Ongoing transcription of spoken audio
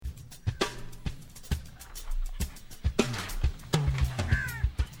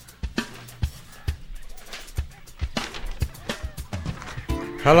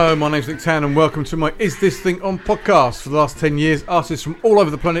Hello, my name's Nick Tan and welcome to my Is This Thing On podcast. For the last 10 years, artists from all over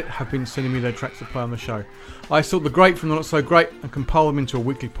the planet have been sending me their tracks to play on the show. I sort the great from the not so great and compile them into a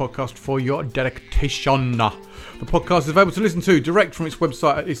weekly podcast for your delectation. The podcast is available to listen to direct from its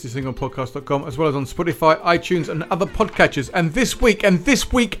website at isthisthingOnpodcast.com, as well as on Spotify, iTunes and other podcatchers. And this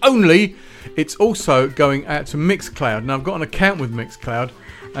week only, it's also going out to Mixcloud. Now I've got an account with Mixcloud,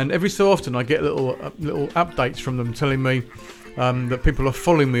 and every so often I get little updates from them telling me that people are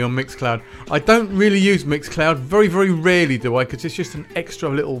following me on Mixcloud. I don't really use Mixcloud, very, very rarely do I, because it's just an extra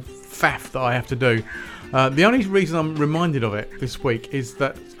little faff that I have to do. The only reason I'm reminded of it this week is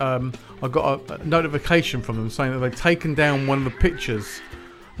that I got a notification from them saying that they'd taken down one of the pictures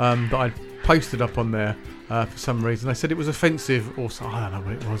that I'd posted up on there for some reason. They said it was offensive, or so, I don't know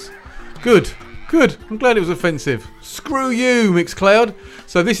what it was. Good. I'm glad it was offensive. Screw you, Mixcloud.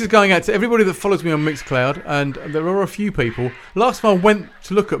 So this is going out to everybody that follows me on Mixcloud, and there are a few people. Last time I went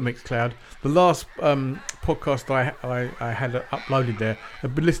to look at Mixcloud, the last podcast I had uploaded there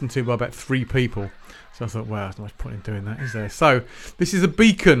had been listened to by about 3 people. So I thought, wow, there's no point in doing that, is there? So this is a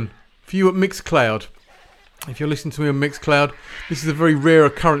beacon for you at Mixcloud. If you're listening to me on Mixcloud, this is a very rare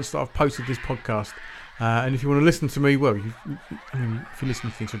occurrence that I've posted this podcast. And if you want to listen to me, well, if you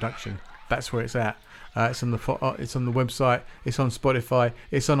listen to the introduction, that's where it's at. It's on the website. It's on Spotify.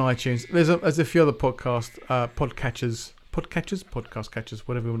 It's on iTunes. There's a few other podcast catchers,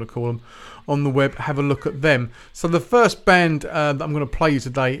 whatever you want to call them, on the web. Have a look at them. So the first band that I'm going to play you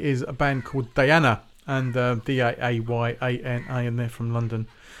today is a band called Diana, and Diayana, and they're from London,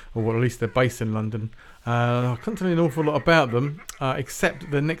 or well, at least they're based in London. I can't tell you an awful lot about them,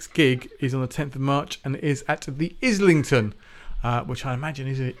 except the next gig is on the 10th of March, and it is at the Islington. Which I imagine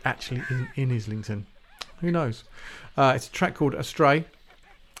is actually in Islington. Who knows? It's a track called Astray.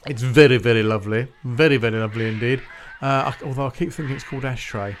 It's very, very lovely. Very, very lovely indeed. Although I keep thinking it's called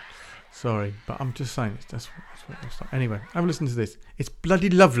Ashtray. Sorry, but I'm just saying that's what it's like. Anyway, have a listen to this. It's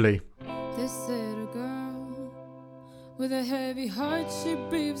bloody lovely. This little girl with a heavy heart, she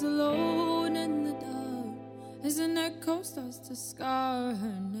breathes alone in the dark. As an echo starts to scar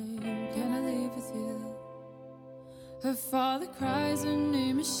her name. Can I leave with you? Her father cries her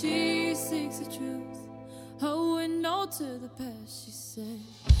name as she seeks the truth. A window to the past, she said.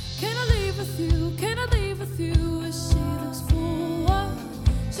 Can I leave with you? Can I leave with you? As she looks forward,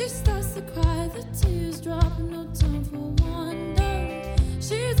 she starts to cry. The tears drop, no time for wonder.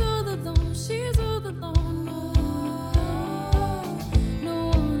 She's all alone, she's all alone. No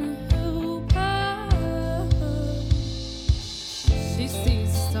one to help her. She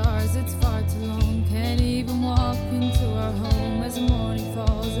sees the stars, it's far too long. Can't even walk into our home. As the morning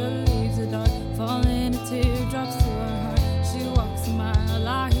falls, the leaves are dark, falling a teardrops to her heart. She walks a mile,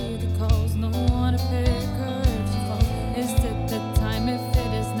 I hear the calls. No one to pick her if she falls. Is it the time? If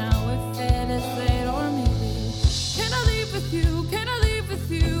it is now, if it is late, or maybe. Can I leave with you? Can I leave with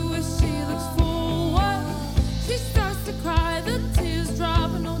you? As she looks forward, she starts to cry. The tears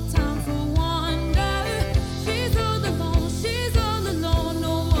drop, no time for wonder. She's all alone, she's all alone.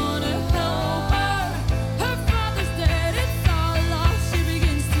 No one to help her. Her father's dead, it's all lost. She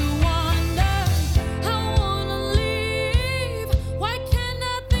begins to wonder. I wanna leave. Why can't I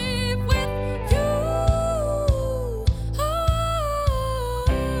leave with you? Oh,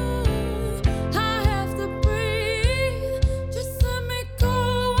 I have to breathe. Just let me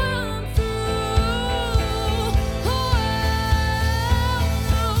go. I'm through. Oh,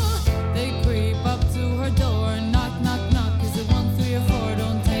 they creep up to her door. Knock, knock, knock. Is it 1, 3, or 4?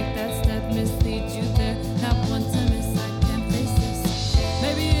 Don't take that step, mislead you there. Not one to miss, I can't face this.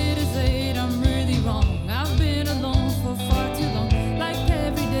 Maybe it is late, I'm really wrong. I've been alone for far too long. Like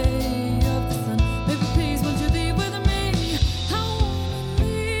every day of the sun. Baby, please, won't you leave with me? I wanna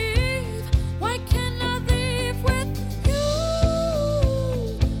leave. Why can't I leave with you?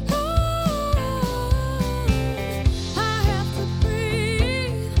 Oh, I have to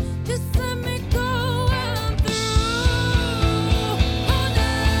breathe. Just let me go. I'm through. Oh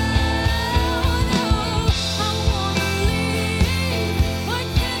no, I wanna leave. Why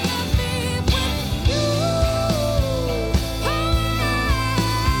can't I leave with you? Oh,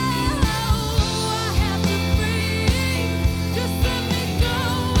 I have to breathe. Just let me go.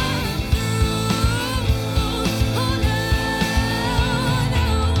 I'm through. Oh no.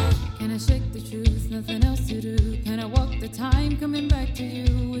 Can I shake the truth? Nothing else to do. Can I walk the time coming back to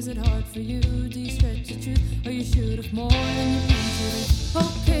you? Is it hard for you? Do you stretch the truth? Or you shoot off more than you can do?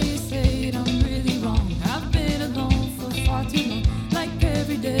 Okay, you say it, I'm really wrong. I've been alone for far too long. Like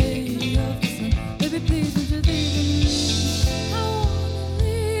every day of the sun. Baby, please, won't you leave me? I wanna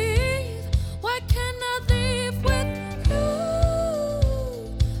leave. Why can't I leave with you?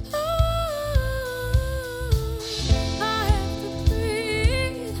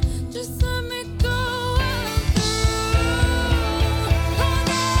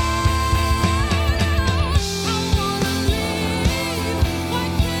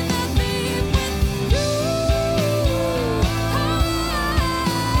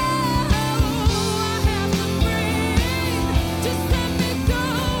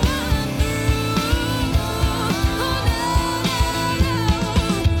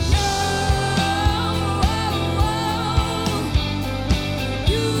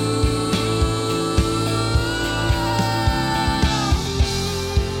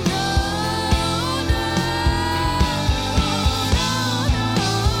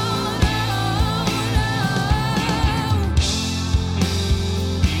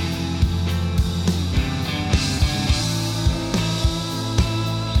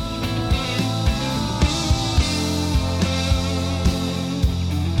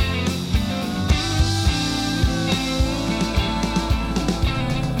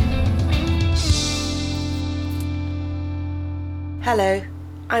 Hello,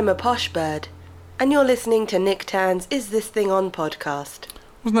 I'm a posh bird, and you're listening to Nick Tan's Is This Thing On podcast.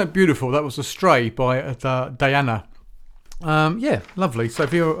 Wasn't that beautiful? That was Astray by Diana. Yeah, lovely. So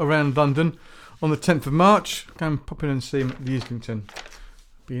if you're around London on the 10th of March, go and pop in and see him at the Islington.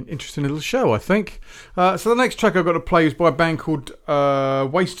 Be an interesting little show, I think. So the next track I've got to play is by a band called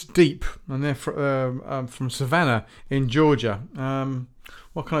Waist Deep, and they're from Savannah in Georgia.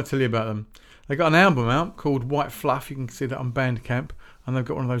 What can I tell you about them? They got an album out called White Fluff. You can see that on Bandcamp, and they've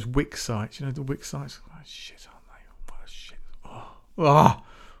got one of those Wix sites. You know the Wix sites? Oh, shit, aren't they? What a shit.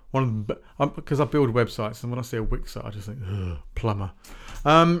 One of them, because I build websites, and when I see a Wix site, I just think, ugh, plumber.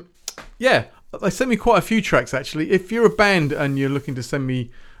 Yeah, they sent me quite a few tracks actually. If you're a band and you're looking to send me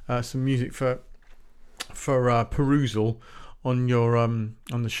some music for perusal on your on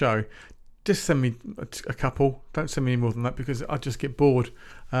the show, just send me a couple. Don't send me any more than that because I just get bored.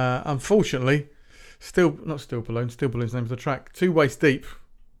 Unfortunately, Steel Balloon's the name of the track. Waist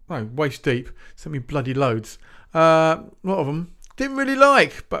Deep sent me bloody loads. A lot of them didn't really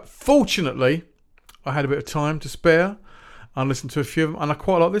like, but fortunately I had a bit of time to spare. I listened to a few of them, and I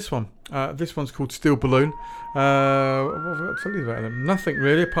quite like this one. This one's called Steel Balloon. What have I got to tell you about them? Nothing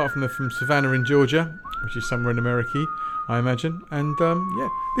really, apart from they're from Savannah in Georgia, which is somewhere in America, I imagine. And yeah,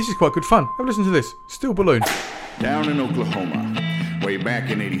 this is quite good fun. Have a listen to this. Steel Balloon. Down in Oklahoma, way back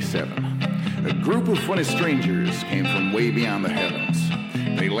in '87, a group of funny strangers came from way beyond the heavens.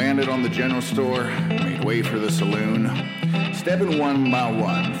 They landed on the general store, made way for the saloon, stepping one by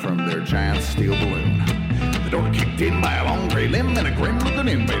one from their giant steel balloon. The door kicked in by a long gray limb and a grim-looking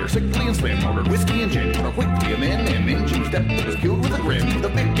invader, sickly and slim, ordered whiskey and gin, put her quickly and then an engine step that was killed with a grin, with a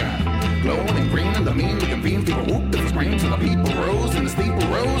big gun, glowing and green, and the mean-looking fiends people whooped and screamed, and the people rose, and the steeple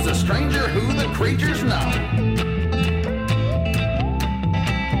rose, a stranger who the creatures know.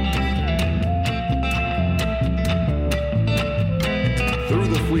 Through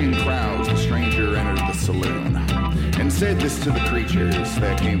the fleeing crowds, the stranger entered the saloon and said this to the creatures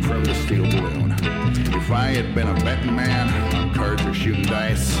that came from the steel balloon. If I had been a betting man on cards or shooting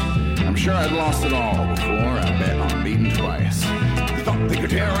dice, I'm sure I'd lost it all before I bet on beating twice. They thought they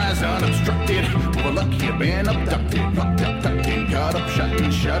could terrorize unobstructed, well, lucky had been abducted, fucked up, tucked in, cut up, shut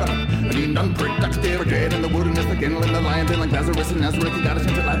and shut up, and deemed unproductive, or dead in the wilderness, like Daniel in the lion den, like Lazarus and Nazareth. He got a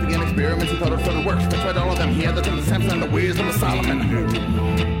chance at life again, experiments, he thought it further works. That's right, all of them. He had the 10 of Samson and the wisdom of Solomon.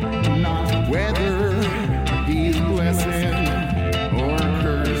 Not whether he's blessed or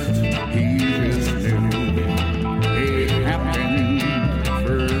cursed, he just knew it happened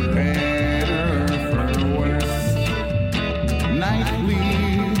for better or for worse. Nightly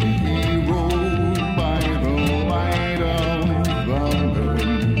he rode by the light of the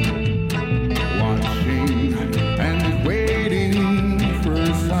moon, watching and waiting for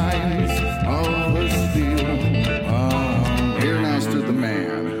signs of the steel. Here now stood the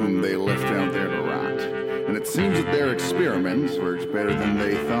man whom they left out there to rot, and it seems that their experiments worked better than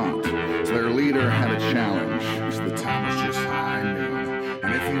they thought. So their leader had a challenge, as the time was just high noon,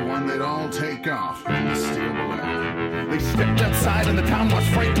 and if he won, they'd all take off in the steel balloon. They stepped outside and the town was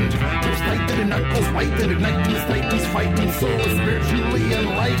frightened. There's light and knuckles white and igniting, the Titans fighting, soul is spiritually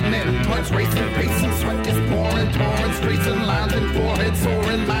enlightening. Hearts racing, pacing, sweat is pouring, torrents, streets and lines and foreheads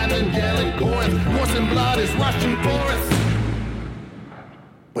soaring, mind and yelling, going, horse and blood is rushing for us.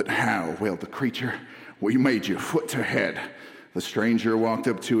 But how? Wailed the creature. We made you foot to head. The stranger walked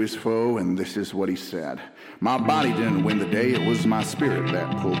up to his foe, and this is what he said. My body didn't win the day, it was my spirit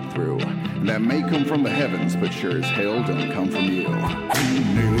that pulled through. And that may come from the heavens, but sure as hell don't come from you. He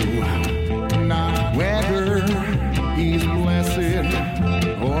knew not whether he's blessed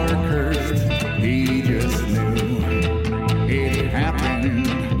or cursed. He just knew it happened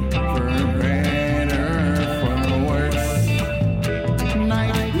for better or for worse.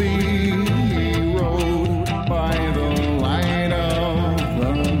 Nightly he rode by the light of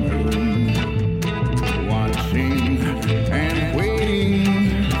the moon, watching and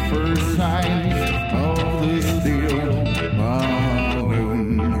waiting for signs of the steel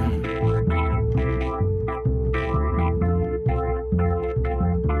balloon.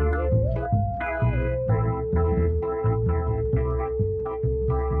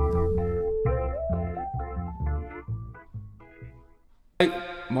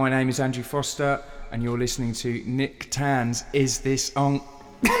 My name is Andrew Foster, and you're listening to Nick Tan's Is This On?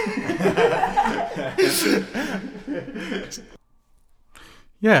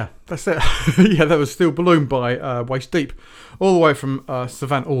 Yeah, that's it. Yeah, that was Steel Balloon by Waist Deep. All the way from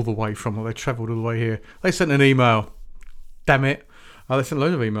Savannah, they travelled all the way here. They sent an email. Damn it. They sent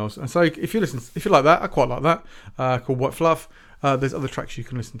loads of emails. And so if you like that, I quite like that, called White Fluff. There's other tracks you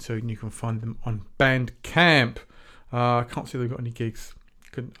can listen to, and you can find them on Bandcamp. I can't see they've got any gigs.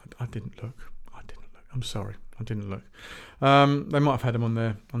 I didn't look. I'm sorry, I didn't look. They might have had them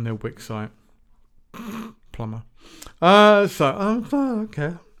on their Wix site. Plumber.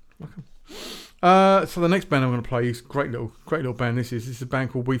 Okay. So the next band I'm going to play is great little band. This is a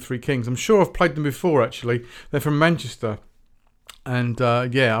band called We Three Kings. I'm sure I've played them before. Actually, they're from Manchester, and I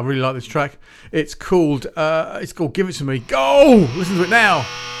really like this track. It's called Give It to Me. Go! Listen to it now.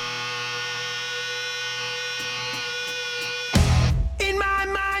 In my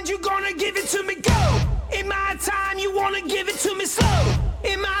mind, you're gonna give it to me. Go! In my time, you wanna give it to me slow.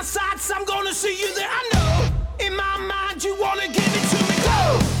 In my sights, I'm gonna see you there. I know. In my mind, you wanna give it to me.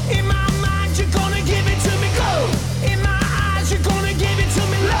 Go! In my mind, you're gonna give it to me. Go! In my eyes, you're gonna give it to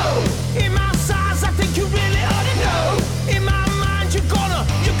me low. In my size, I think you really ought to know. In my mind, you're gonna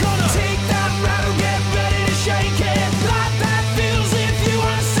take that rattle, get ready to shake it. Like that feels if you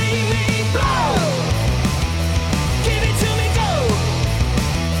wanna see me blow. Give it to me, go.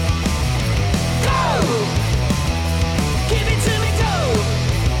 Go. Give it to me, go.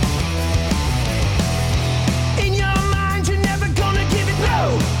 In your mind, you're never gonna give it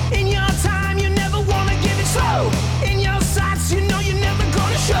low. In your time, you never wanna give it slow. In your sights, you know you're never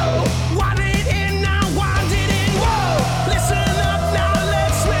gonna show. Wind it in now, wind it in, whoa. Listen up now,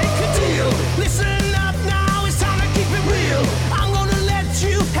 let's make a deal. Listen up now, it's time to keep it real. I'm gonna let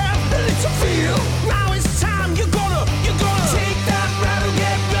you have a little feel. Now it's time, you're gonna take that rattle,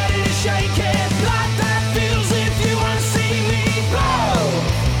 get ready to shake it. Like that feels if you wanna see me blow.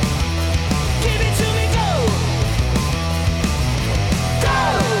 Give it to me, go. Go.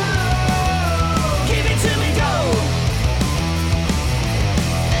 Give it to me, go. Go!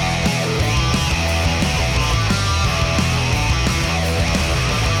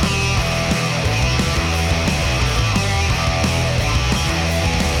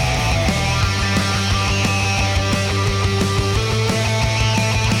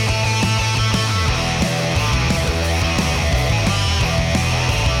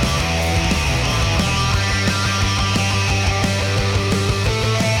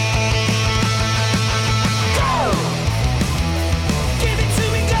 Give it to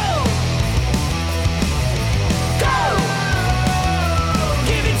me, go! Go!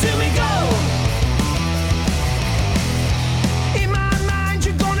 Give it to me, go! In my mind,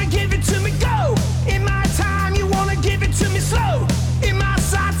 you're gonna give it to me, go! In my time, you wanna give it to me slow. In my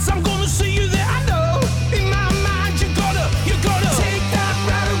sights, I'm gonna see you there, I know. In my mind, you're gonna take that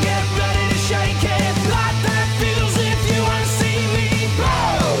rattle, get ready to shake it. Like that feels if you wanna see me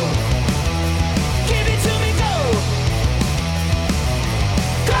blow. Give it to me, go.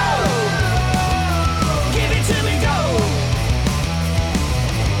 Go. Give it to me, go.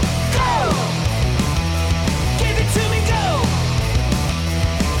 Go. Give it to me, go.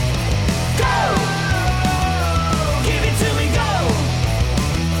 Go. Give it to me, go.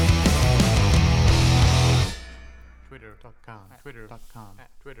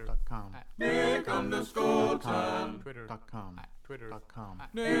 Twitter.com. Nick_time. Twitter.com.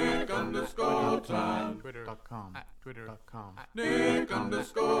 Nick_time. Twitter.com. Nick_time.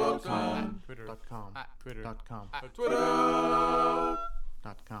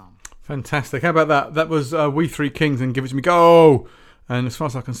 Twitter.com. Fantastic. How about that? That was We Three Kings and Give It to Me, Go! And as far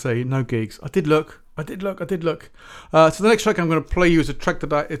as I can see, no gigs. I did look. So the next track I'm going to play you is a track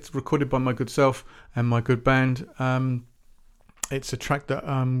that it's recorded by my good self and my good band. It's a track that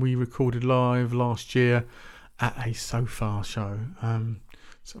we recorded live last year at a So Far show.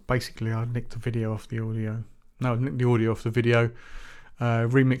 So basically, I nicked the video off the audio. No, I nicked the audio off the video,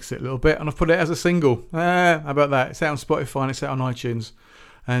 remixed it a little bit, and I've put it as a single. How about that? It's out on Spotify and it's out on iTunes.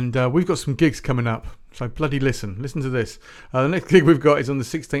 And we've got some gigs coming up, so bloody listen to this. The next gig we've got is on the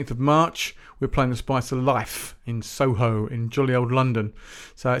 16th of March. We're playing the Spice of Life in Soho in jolly old London,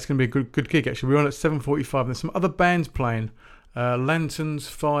 so it's going to be a good gig actually. We're on at 7:45 and there's some other bands playing. Lanterns,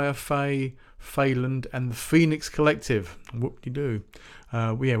 Fire, Faye, Phelan and the Phoenix Collective. Whoop-de-doo.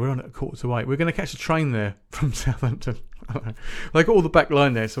 We're on at 7:45. We're going to catch a train there from Southampton. They got all the back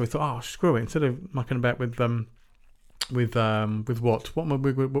line there, so we thought, screw it, instead of mucking about with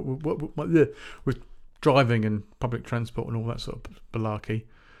driving and public transport and all that sort of malarkey,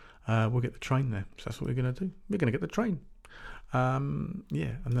 we'll get the train there. So that's what we're going to do. We're going to get the train. And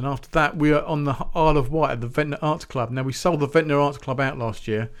then after that we are on the Isle of Wight at the Ventnor Arts Club. Now we sold the Ventnor Arts Club out last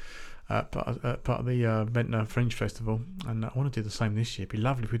year, part of the Ventnor Fringe Festival, and I want to do the same this year. It'd be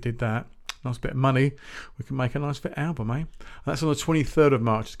lovely if we did that. Nice bit of money, we can make a nice bit album, eh? And that's on the 23rd of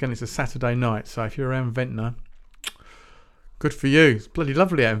March. Again, it's a Saturday night, so if you're around Ventnor, good for you. It's bloody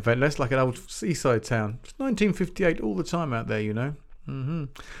lovely out in Ventnor. It's like an old seaside town. It's 1958 all the time out there, you know. And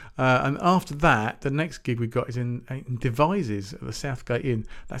after that, the next gig we got is in Devizes at the Southgate Inn.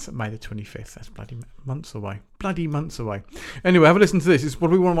 That's at May the 25th. That's bloody months away. Anyway, have a listen to this. It's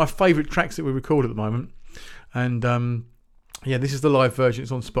probably one of my favourite tracks that we record at the moment. And this is the live version.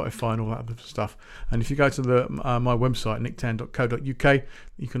 It's on Spotify and all that other stuff. And if you go to my website, nicktan.co.uk,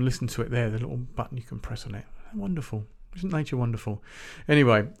 you can listen to it there. The little button you can press on it. Wonderful. Isn't nature wonderful?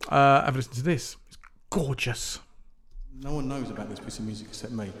 Anyway, have a listen to this. It's gorgeous. No one knows about this piece of music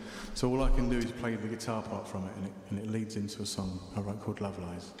except me. So all I can do is play the guitar part from it, and it leads into a song I wrote called Love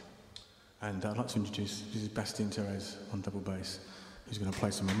Lies. And I'd like to introduce, this is Bastien Therese on double bass, who's going to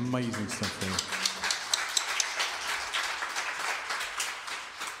play some amazing stuff here.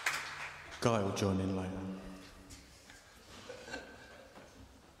 Guy will join in later.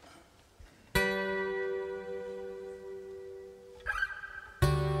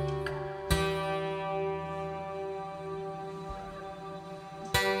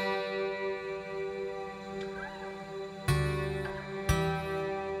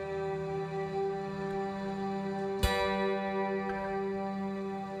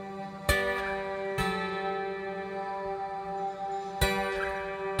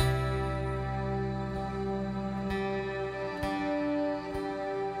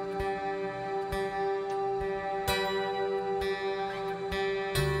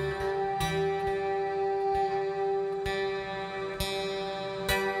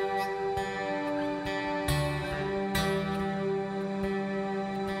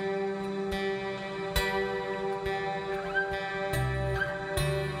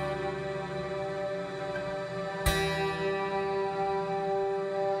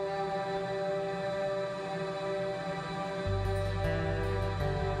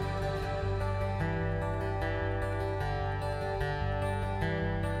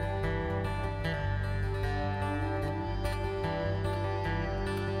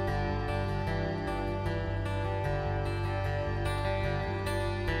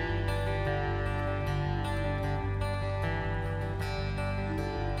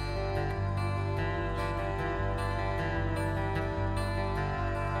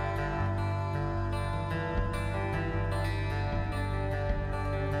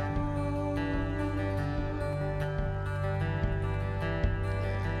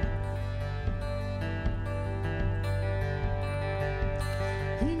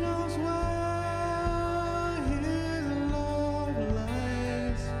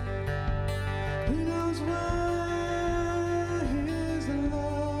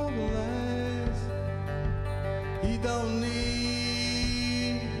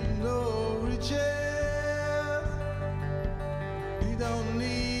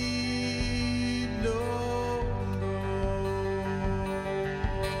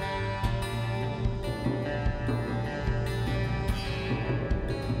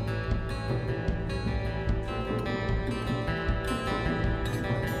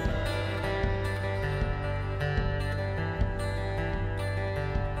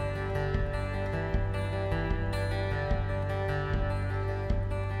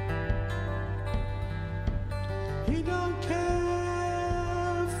 He don't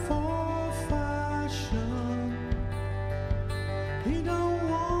care for fashion. He don't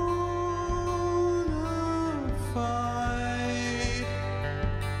wanna fight.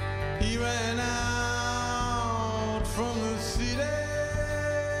 He ran out from the city.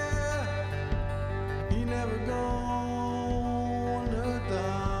 He never gonna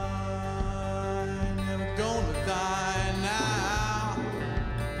die. Never gonna die now.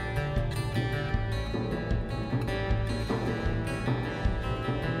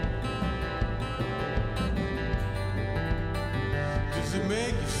 Does it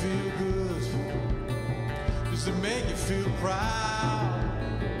make you feel good? Does it make you feel proud?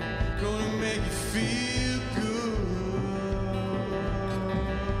 Gonna make you feel good.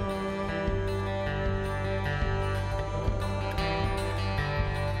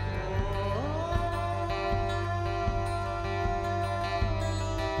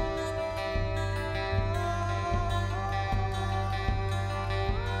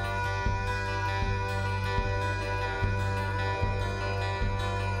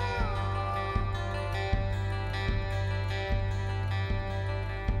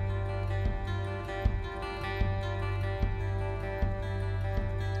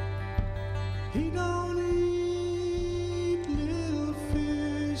 He don't eat little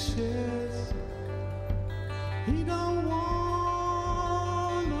fishes. He don't wanna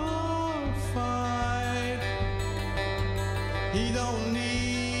fight. He don't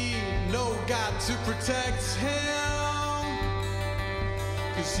need no God to protect him,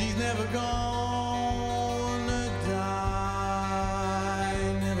 'cause he's never gonna die.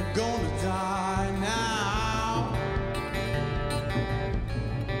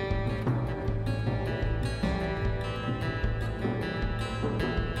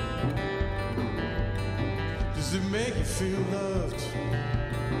 make you feel loved?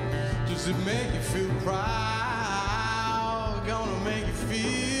 Does it make you feel proud? Gonna make you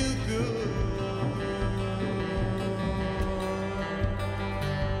feel good.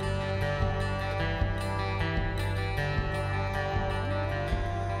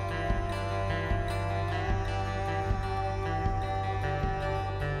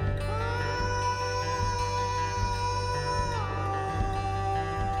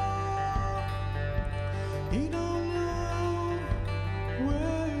 He don't know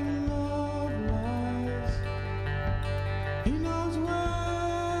where your love lies. He knows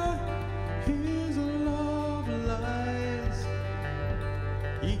where his love lies.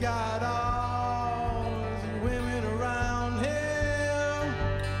 He got all the women around him.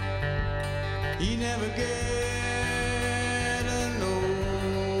 He never get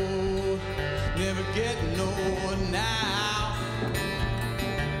no, never get no now.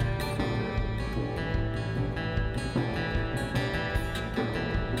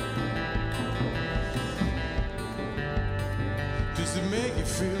 Does it make you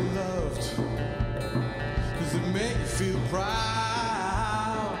feel loved? Does it make you feel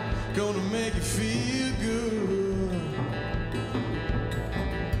proud? Gonna make you feel good.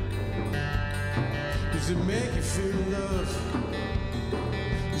 Does it make you feel loved?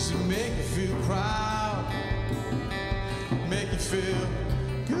 Does it make you feel proud? Make you feel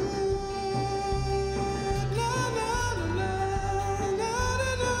good?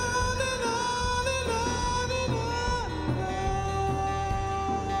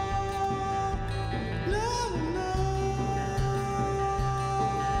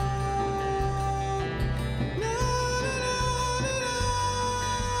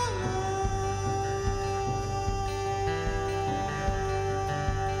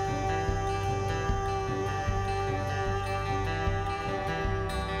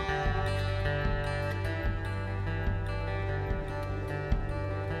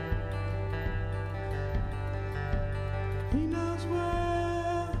 He knows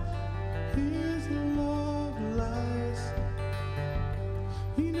where his love lies.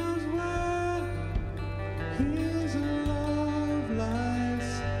 He knows where his love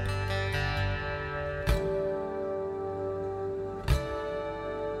lies.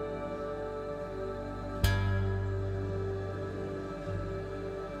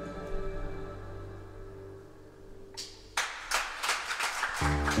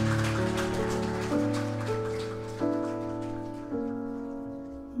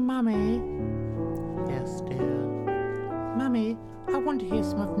 Mummy? Yes, dear. Mummy, I want to hear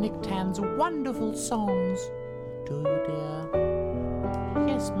some of Nick Tan's wonderful songs. Do you, dear?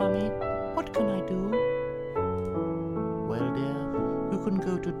 Yes, Mummy. What can I do? Well, dear, you can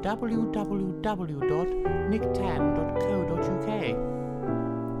go to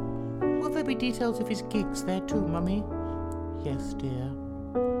www.nicktan.co.uk. Will there be details of his gigs there too, Mummy? Yes, dear.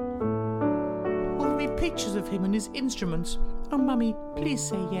 Will there be pictures of him and his instruments? Oh, Mummy, please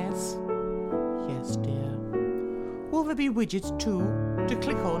say yes. Yes, dear. Will there be widgets too, to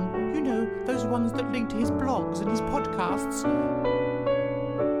click on? You know, those ones that link to his blogs and his podcasts?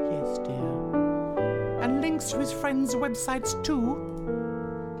 Yes, dear. And links to his friends' websites too?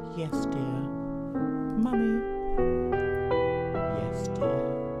 Yes, dear. Mummy? Yes, dear.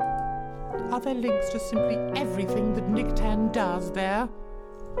 Are there links to simply everything that Nick Tan does there?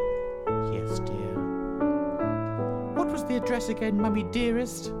 Yes, dear. What was the address again, Mummy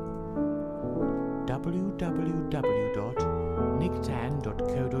dearest?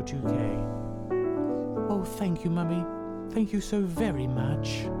 www.nicktan.co.uk. Oh, thank you, Mummy. Thank you so very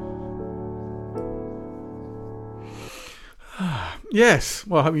much. Yes,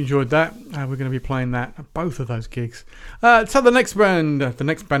 well, I hope you enjoyed that. We're going to be playing that at both of those gigs. So the next band I'm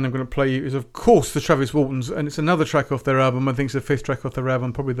going to play you is, of course, the Travis Waltons, and it's another track off their album. I think it's the fifth track off their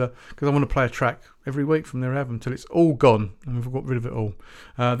album, probably because I want to play a track every week from their album till it's all gone and we've got rid of it all.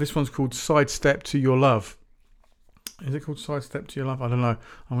 This one's called Sidestep to Your Love. Is it called Sidestep to Your Love? I don't know.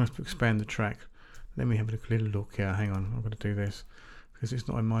 I'm going to expand the track. Let me have a little look here. Hang on, I'm going to do this because it's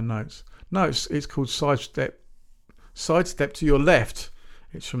not in my notes. No, it's called Sidestep to Your Left.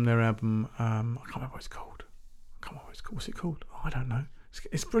 It's from their album. I can't remember what it's called. What's it called? Oh, I don't know.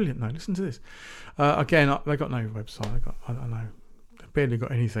 It's brilliant though. Listen to this. Again, they got no website. I don't know. They barely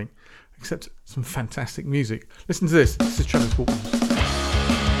got anything except some fantastic music. Listen to this. This is Travis Walton.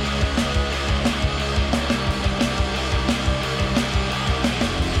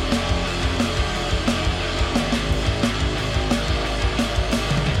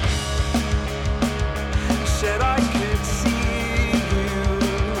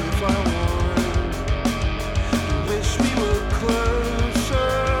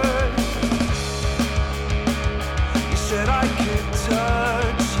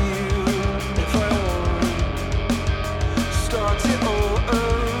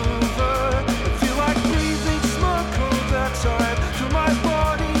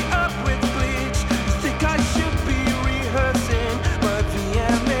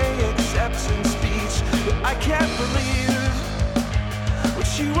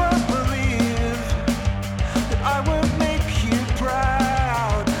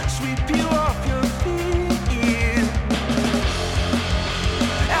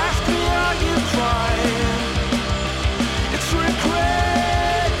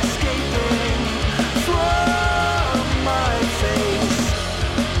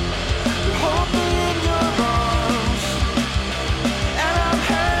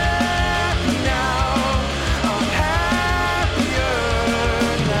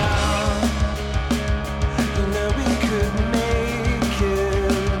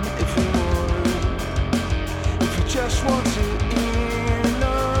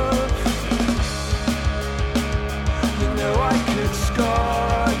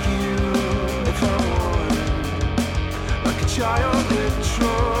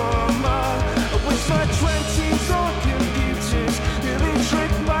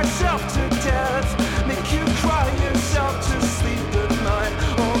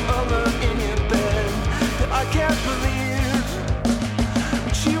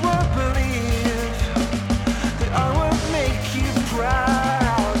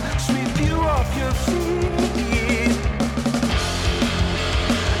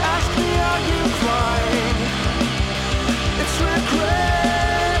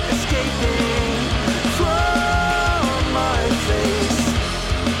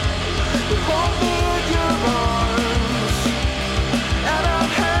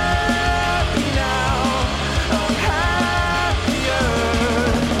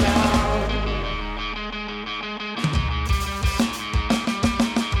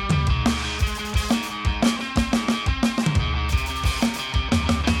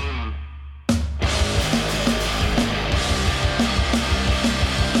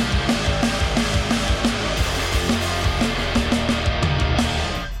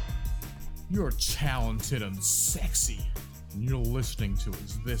 You're talented and sexy. And you're listening to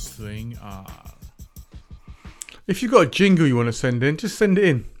Is This Thing On. If you've got a jingle you want to send in, just send it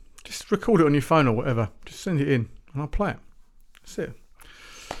in. Just record it on your phone or whatever. Just send it in and I'll play it. That's it.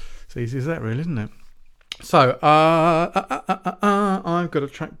 It's easy as that, really, isn't it? So, I've got a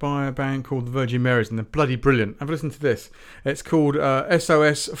track by a band called the Virgin Marys, and they're bloody brilliant. Have a listen to this. It's called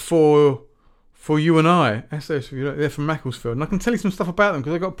SOS for You and I. SOS for You. They're from Macclesfield, and I can tell you some stuff about them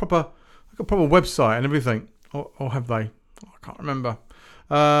because they've got a proper website and everything. Or have they? I can't remember.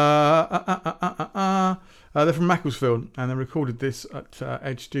 They're from Macclesfield, and they recorded this at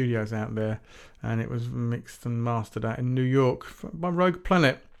Edge Studios out there, and it was mixed and mastered out in New York by Rogue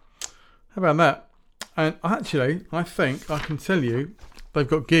Planet. How about that? And actually, I think I can tell you they've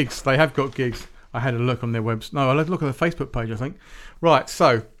got gigs. They have got gigs. I had a look on their website. No, I had a look at their Facebook page, I think. Right,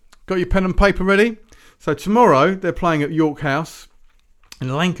 so, got your pen and paper ready? So tomorrow, they're playing at York House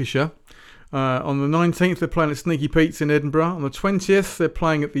in Lancashire. On the 19th, they're playing at Sneaky Pete's in Edinburgh. On the 20th, they're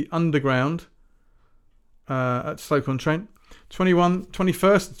playing at the Underground at Stoke-on-Trent.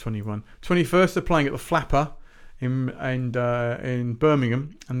 21st, they're playing at the Flapper in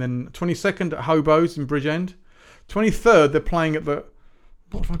Birmingham, and then 22nd at Hobos in Bridgend. 23rd, they're playing at the,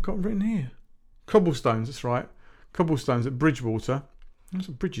 what have I got written here? Cobblestones, that's right. Cobblestones at Bridgewater. There's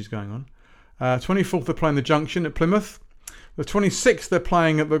some bridges going on. 24th, they're playing the Junction at Plymouth. The 26th, they're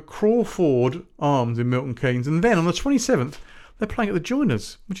playing at the Crawford Arms in Milton Keynes, and then on the 27th, they're playing at the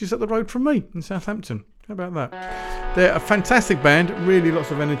Joiners, which is up the road from me in Southampton. How about that? They're a fantastic band, really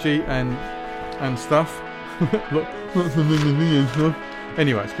lots of energy and stuff. Lots of energy and stuff.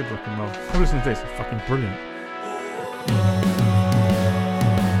 Anyway, it's good rock and roll. Have a listen to this, it's fucking brilliant.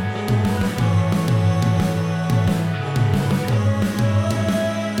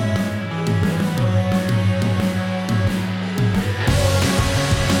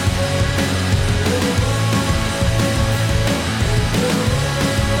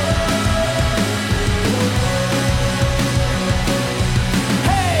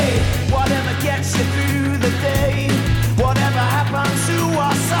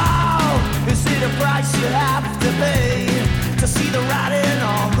 You have to pay to see the writing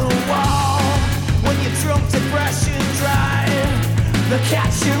on the wall. When your drunk depression dry, they'll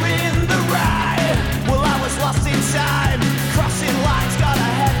catch you in the ride. Well, I was lost in time, crossing lines, got a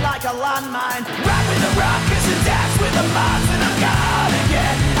head like a landmine. Ride with the rockers and dance with the mods, and I'm gone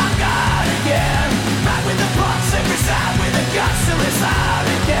again, I'm gone again. Ride with the punks every side with the guts till it's on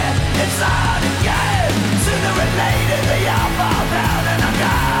again, it's on again. Sooner or later they all fall down, and I'm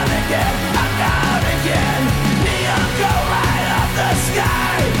gone again, I'm gone again. Neon go light up the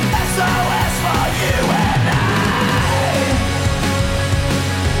sky, SOS for you and I.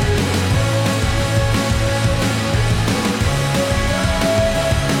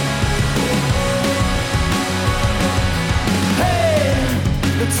 Hey,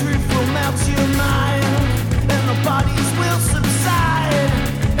 the truth will melt your mind, and the bodies will subside,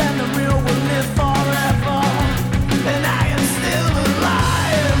 and the real will live forever, and I am still alive.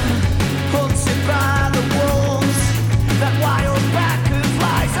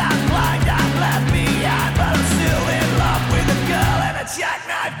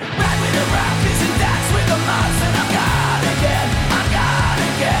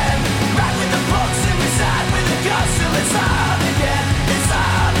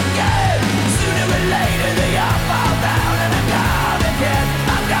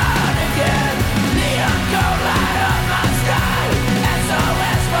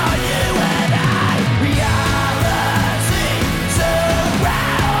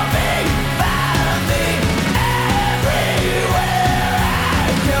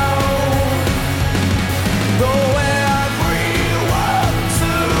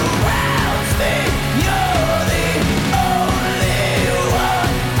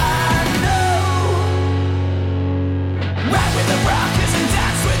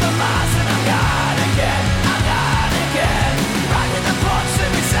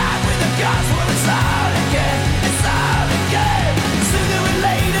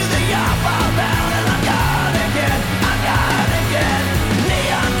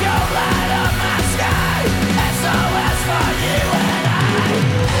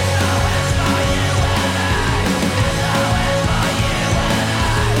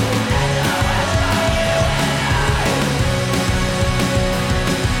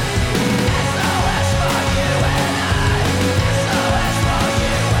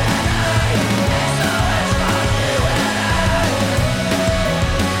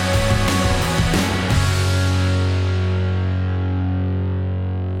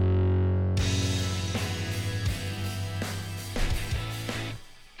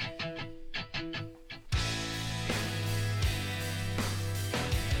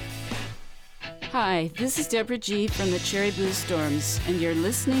 Hi, this is Deborah G. from the Cherry Blue Storms, and you're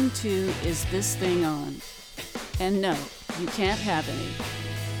listening to Is This Thing On? And no, you can't have any.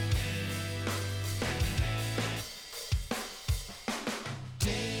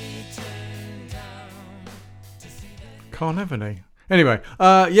 Can't have any. Anyway,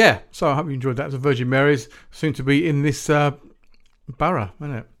 yeah, so I hope you enjoyed that. It was a Virgin Mary's, soon to be in this borough,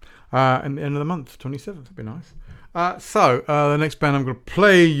 isn't it? In the end of the month, 27th, that'd be nice. So the next band I'm going to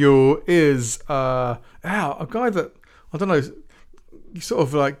play you is a guy that, I don't know, you sort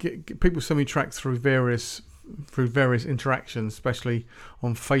of like get people send me tracks through various interactions, especially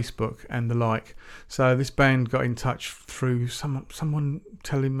on Facebook and the like. So this band got in touch through someone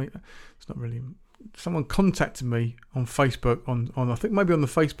telling me, it's not really, someone contacted me on Facebook on I think maybe on the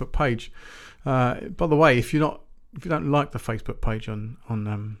Facebook page. By the way, if you don't like the Facebook page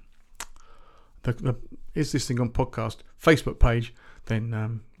on the Is This Thing On podcast Facebook page,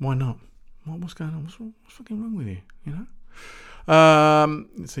 then why not? What's going on? What's fucking wrong with you? You know.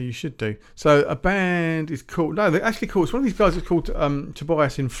 So you should do. So a band is called. No, they're actually called. It's one of these guys is called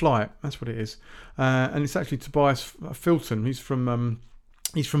Tobias in Flight. That's what it is. And it's actually Tobias Filton.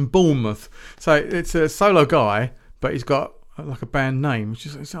 He's from Bournemouth. So it's a solo guy, but he's got like a band name, which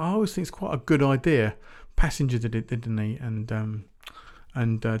is I always think it's quite a good idea. Passenger did it, didn't he?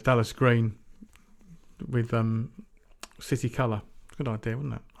 And Dallas Green with City Colour. Good idea,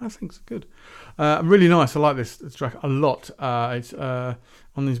 wasn't it? I think it's good. Really nice. I like this track a lot. It's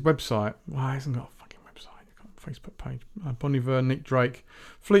on his website. Well, he hasn't got a fucking website. He's got a Facebook page. Bon Iver, Nick Drake,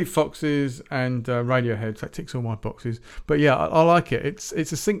 Fleet Foxes, and Radiohead. So that ticks all my boxes. But yeah, I like it. It's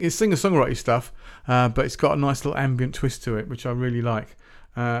singer-songwriter stuff, but it's got a nice little ambient twist to it, which I really like.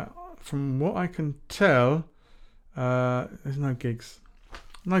 From what I can tell, there's no gigs.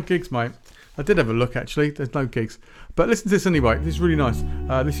 No gigs, mate. I did have a look, actually. There's no gigs. But listen to this anyway. This is really nice.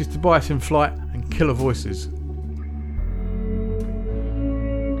 This is Tobias in Flight and Killer Voices. Love and life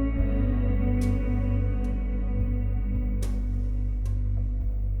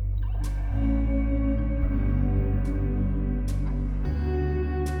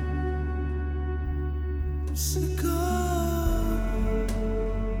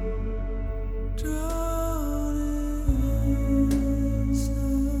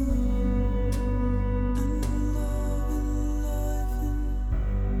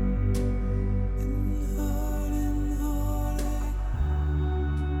and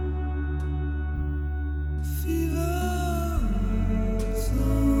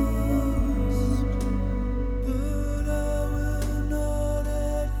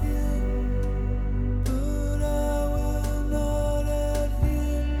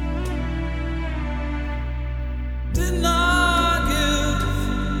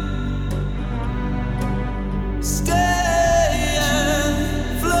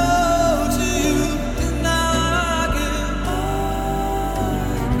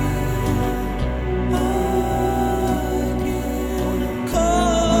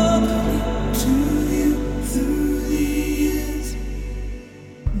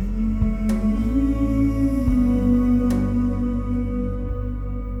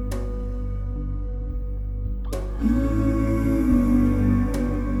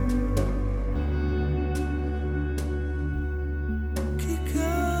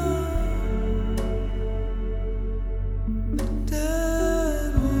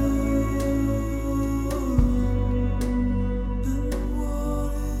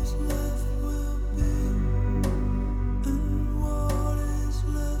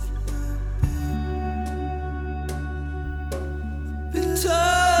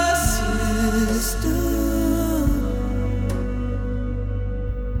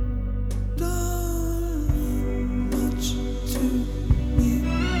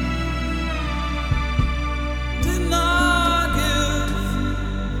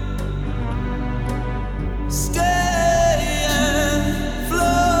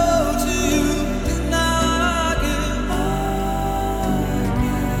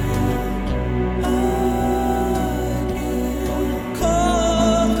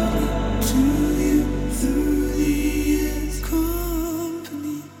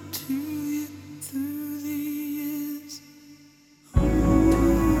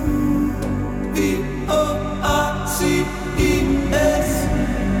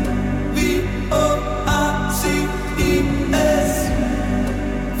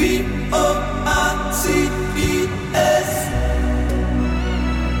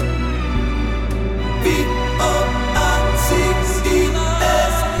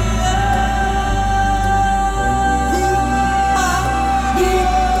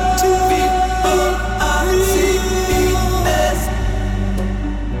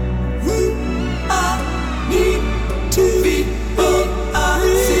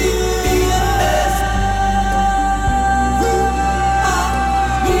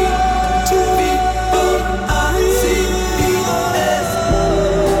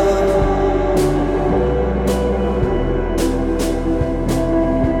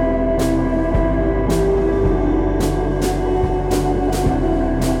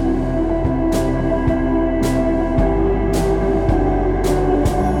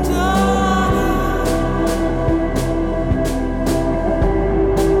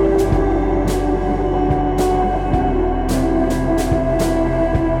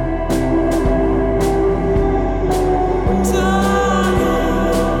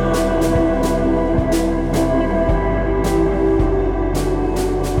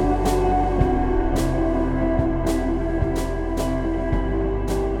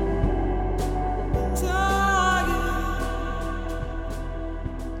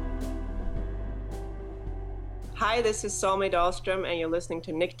Hi, this is Salme Dahlstrom, and you're listening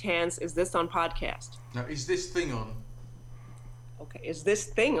to Nick Tan's Is This On podcast. Now, is this thing on? Okay, is this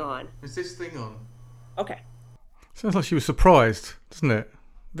thing on? Is this thing on? Okay. Sounds like she was surprised, doesn't it?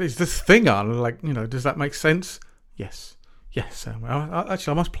 Is this thing on? Like, you know, does that make sense? Yes. Yes,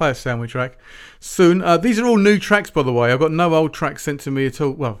 actually, I must play a Soundwave track soon. These are all new tracks, by the way. I've got no old tracks sent to me at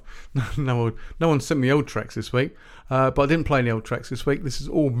all. Well, no one sent me old tracks this week, but I didn't play any old tracks this week. This is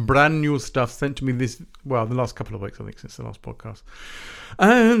all brand new stuff sent to me the last couple of weeks, I think, since the last podcast.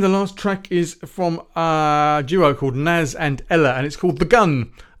 And the last track is from a duo called Naz and Ella, and it's called The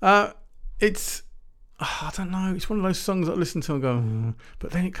Gun. I don't know, it's one of those songs that I listen to and go,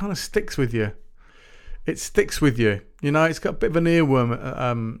 but then it kind of sticks with you. It sticks with you, you know. It's got a bit of an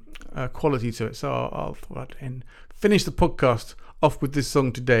earworm quality to it. So I'll finish the podcast off with this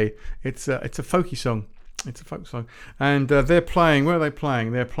song today. It's a folky song. It's a folk song, and they're playing. Where are they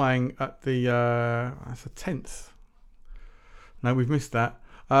playing? They're playing at the that's the 10th. No, we've missed that.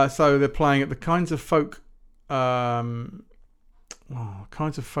 So they're playing at the Kinds of Folk thingy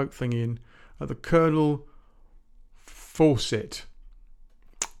at the Colonel Fawcett.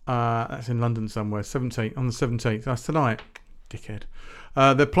 That's in London somewhere. On the 17th. That's tonight. Dickhead.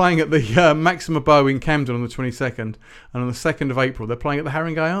 They're playing at the Maxima Bow in Camden on the 22nd, and on the 2nd of April they're playing at the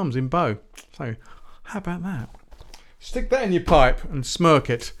Haringey Arms in Bow. So, how about that? Stick that in your pipe and smirk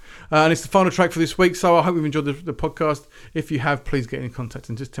it. And it's the final track for this week, so I hope you've enjoyed the podcast. If you have, please get in contact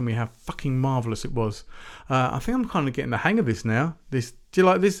and just tell me how fucking marvellous it was. I think I'm kind of getting the hang of this now. Do you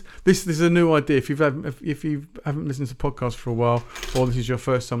like this? This is a new idea. If you haven't listened to podcasts for a while, or this is your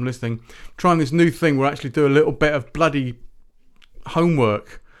first time listening, trying this new thing where I actually do a little bit of bloody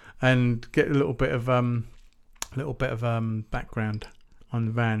homework and get a little bit of background on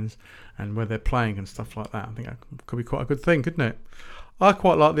the bands and where they're playing and stuff like that. I think that could be quite a good thing, couldn't it? I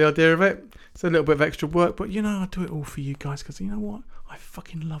quite like the idea of it. It's a little bit of extra work, but you know, I do it all for you guys because you know what? I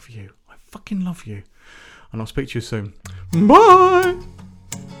fucking love you. I fucking love you. And I'll speak to you soon. Bye!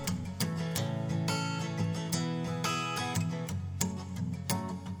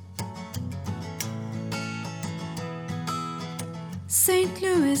 St.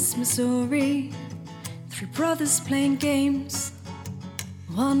 Louis, Missouri, three brothers playing games.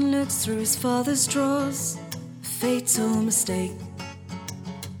 One looks through his father's drawers, a fatal mistake.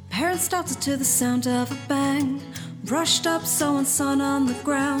 Parents started to the sound of a bang, rushed up, saw one son on the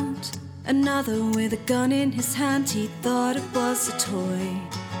ground. Another with a gun in his hand, he thought it was a toy.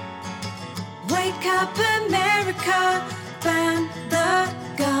 Wake up, America, ban the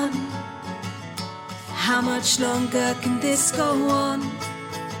gun. How much longer can this go on?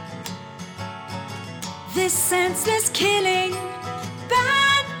 This senseless killing,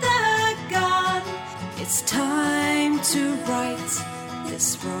 ban the gun. It's time to right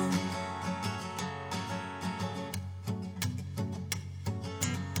this wrong.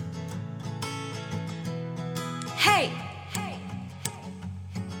 Hey!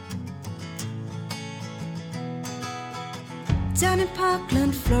 Down in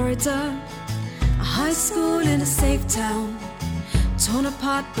Parkland, Florida, a high school in a safe town, torn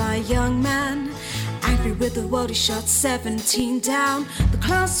apart by a young man, angry with the world, he shot 17 down. The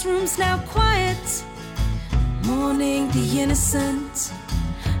classroom's now quiet, mourning the innocent.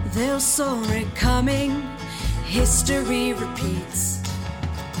 They all saw it coming, history repeats.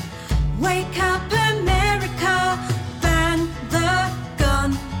 Wake up, America, ban the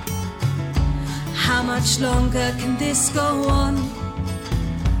gun. How much longer can this go on?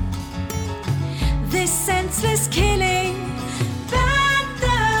 This senseless killing, ban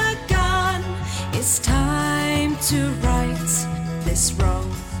the gun. It's time to right this wrong.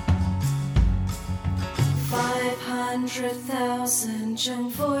 500,000 young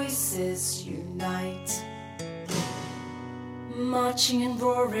voices unite, marching and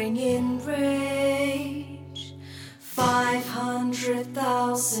roaring in rage.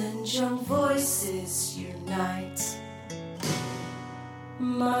 500,000 young voices unite,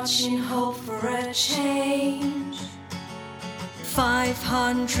 marching hope for a change.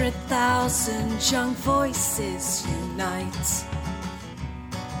 500,000 young voices unite,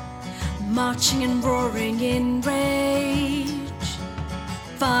 marching and roaring in rage.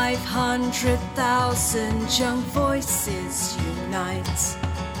 500,000 young voices unite,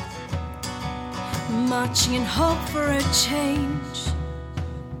 marching in hope for a change.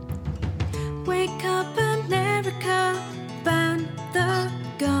 Wake up, America, ban the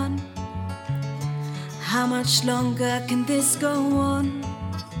gun. How much longer can this go on?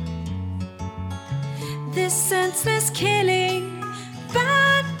 This senseless killing,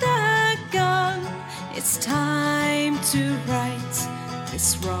 ban the gun. It's time to right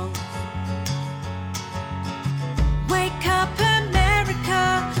this wrong.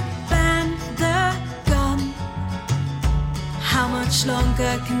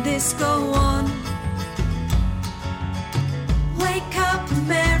 longer can this go on? Wake up,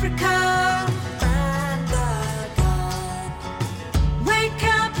 America. Wake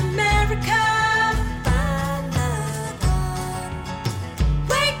up, America.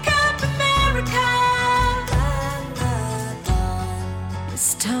 Wake up, America.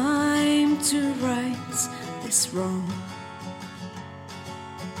 It's time to right this wrong.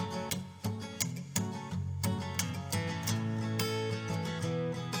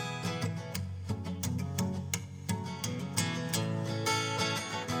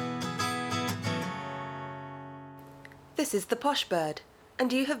 This is the Posh Bird,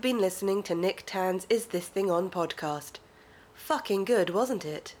 and you have been listening to Nick Tan's Is This Thing On podcast. Fucking good, wasn't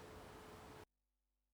it?